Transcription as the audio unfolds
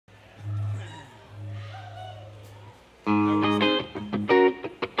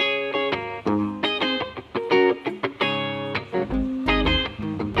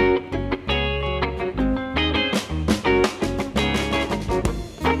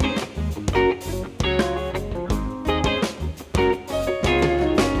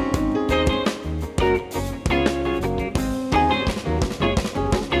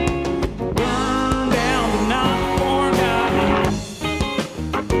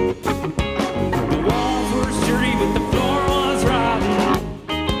The walls were sturdy, but the floor was rotten.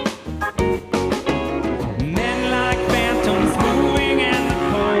 Men like phantoms moving in the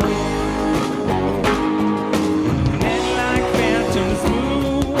cold. Men like phantoms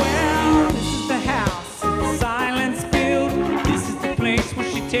move. Well, this is the house silence built. This is the place where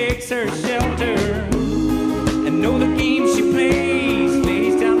she takes her shelter. And know the game she plays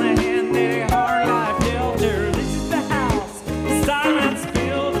lays down the hand that a hard life dealt her. This is the house silence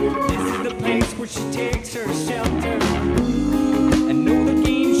built. This is the place where she takes her shelter. And know the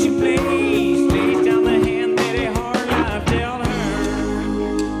game she plays lays down the hand that a hard life dealt her.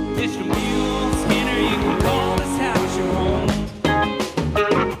 Mr. Mule Skinner, you can call this house your home.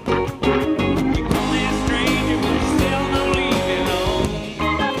 You call me a stranger, but you still don't leave it alone.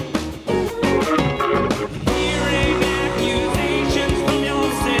 Hearing accusations from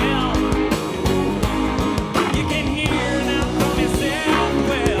yourself, you can hear them from yourself.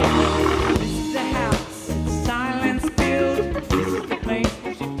 Well, this is the house silence built. This is the place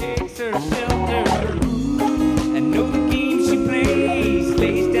where she takes her shelter. And know the game she plays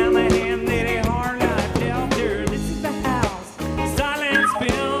lays down the hand that a hard life dealt her. This is the house silence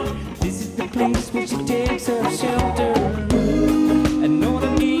built. This is the place where she takes her shelter. And know the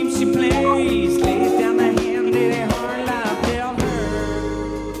game she plays lays down the hand that a hard life dealt her.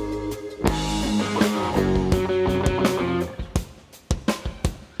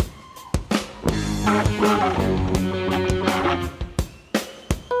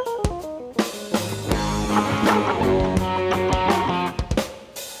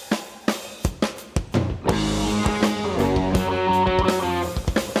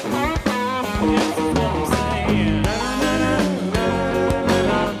 This is what I'm saying.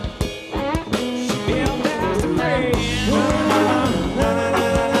 She built a house of prayer. This is what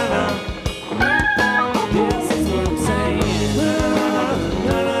I'm saying.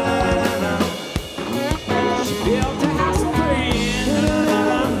 She built a house of prayer.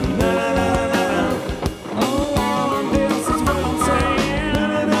 Oh, this is what I'm saying.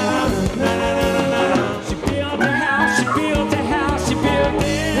 She built a house, she built a house, she built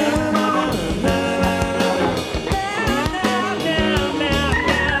it.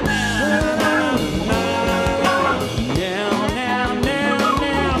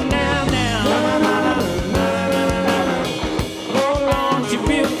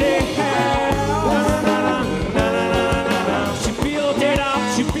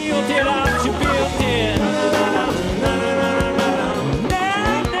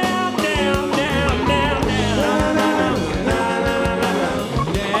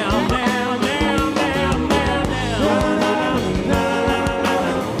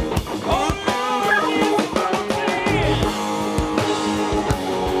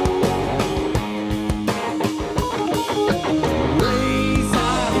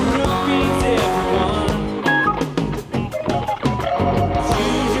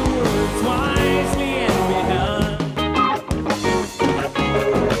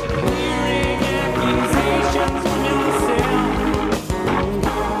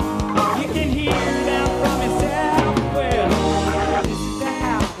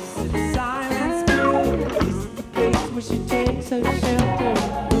 She takes her shelter.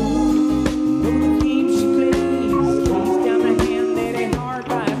 Know the game she plays lays down the hand that a hard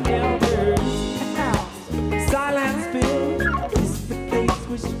life dealt her. This is the house silence built. This is the place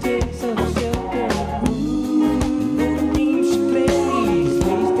where she takes her shelter. Know the game she plays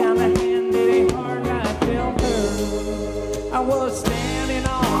lays down the hand that a hard life dealt her. I was standing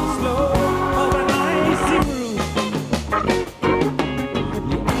on the slope of an icy roof.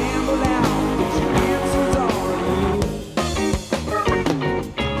 You ambled out, but your answers are you.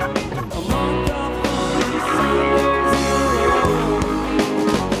 Among the funny Sundays in a row,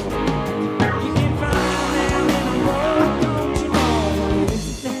 you can find them in a road, don't you know? This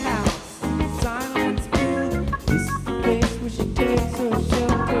is the house silence built. This is the place where she takes her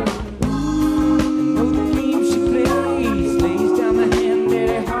shelter. And know the game she plays lays down the hand that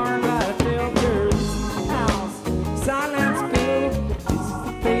a hard life dealt her. This is the house silence built.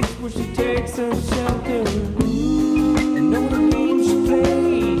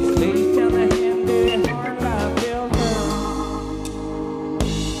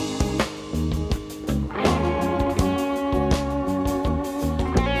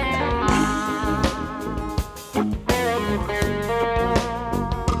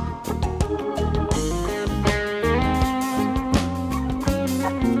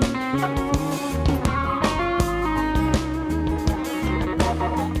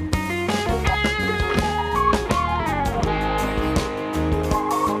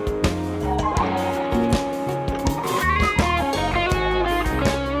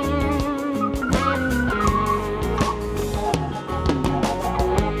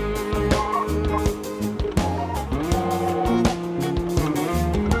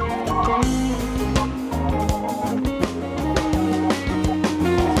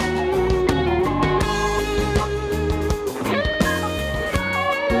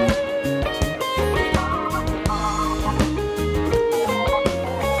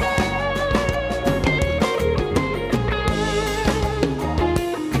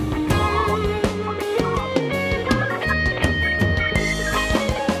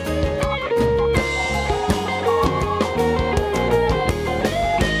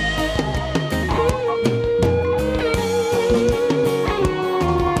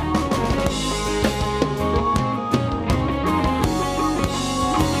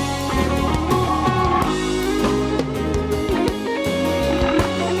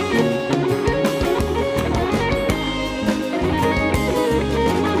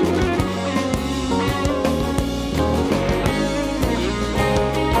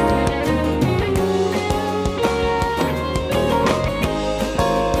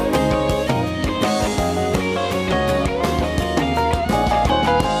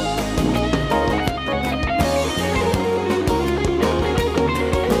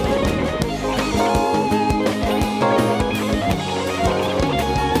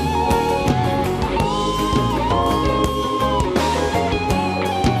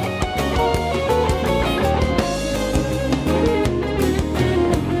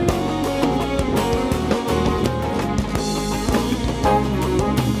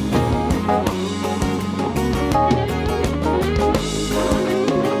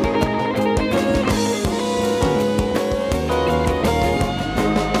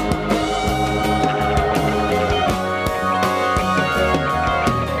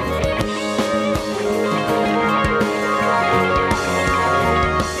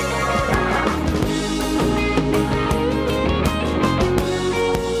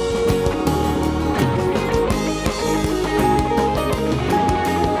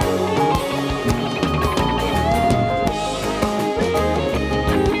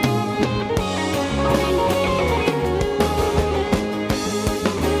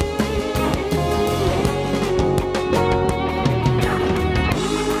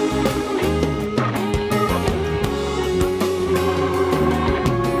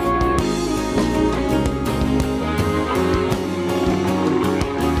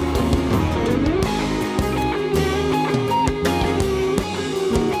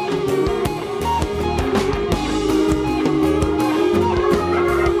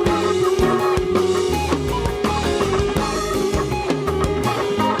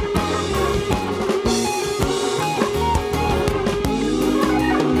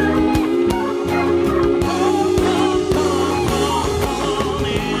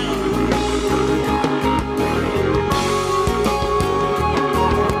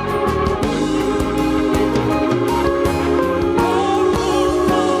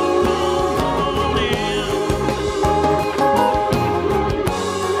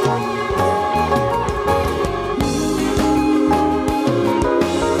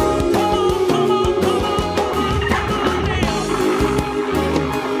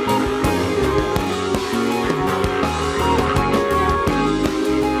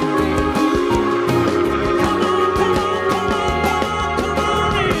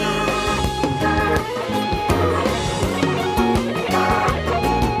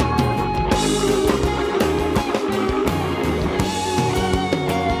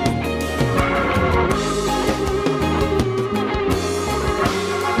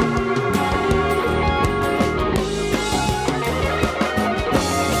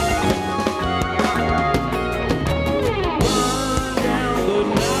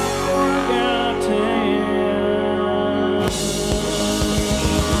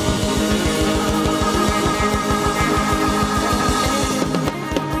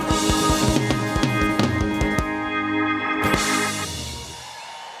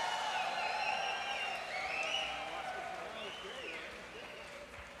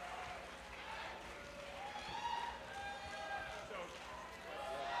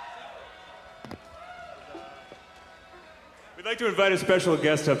 We'd like to invite a special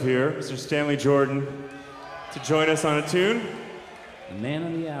guest up here, Mr. Stanley Jordan, to join us on a tune. The man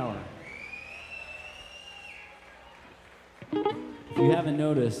of the hour. If you haven't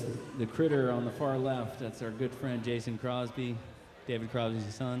noticed, the critter on the far left, that's our good friend Jason Crosby, David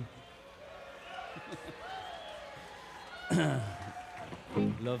Crosby's son.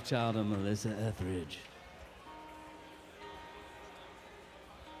 Love child of Melissa Etheridge.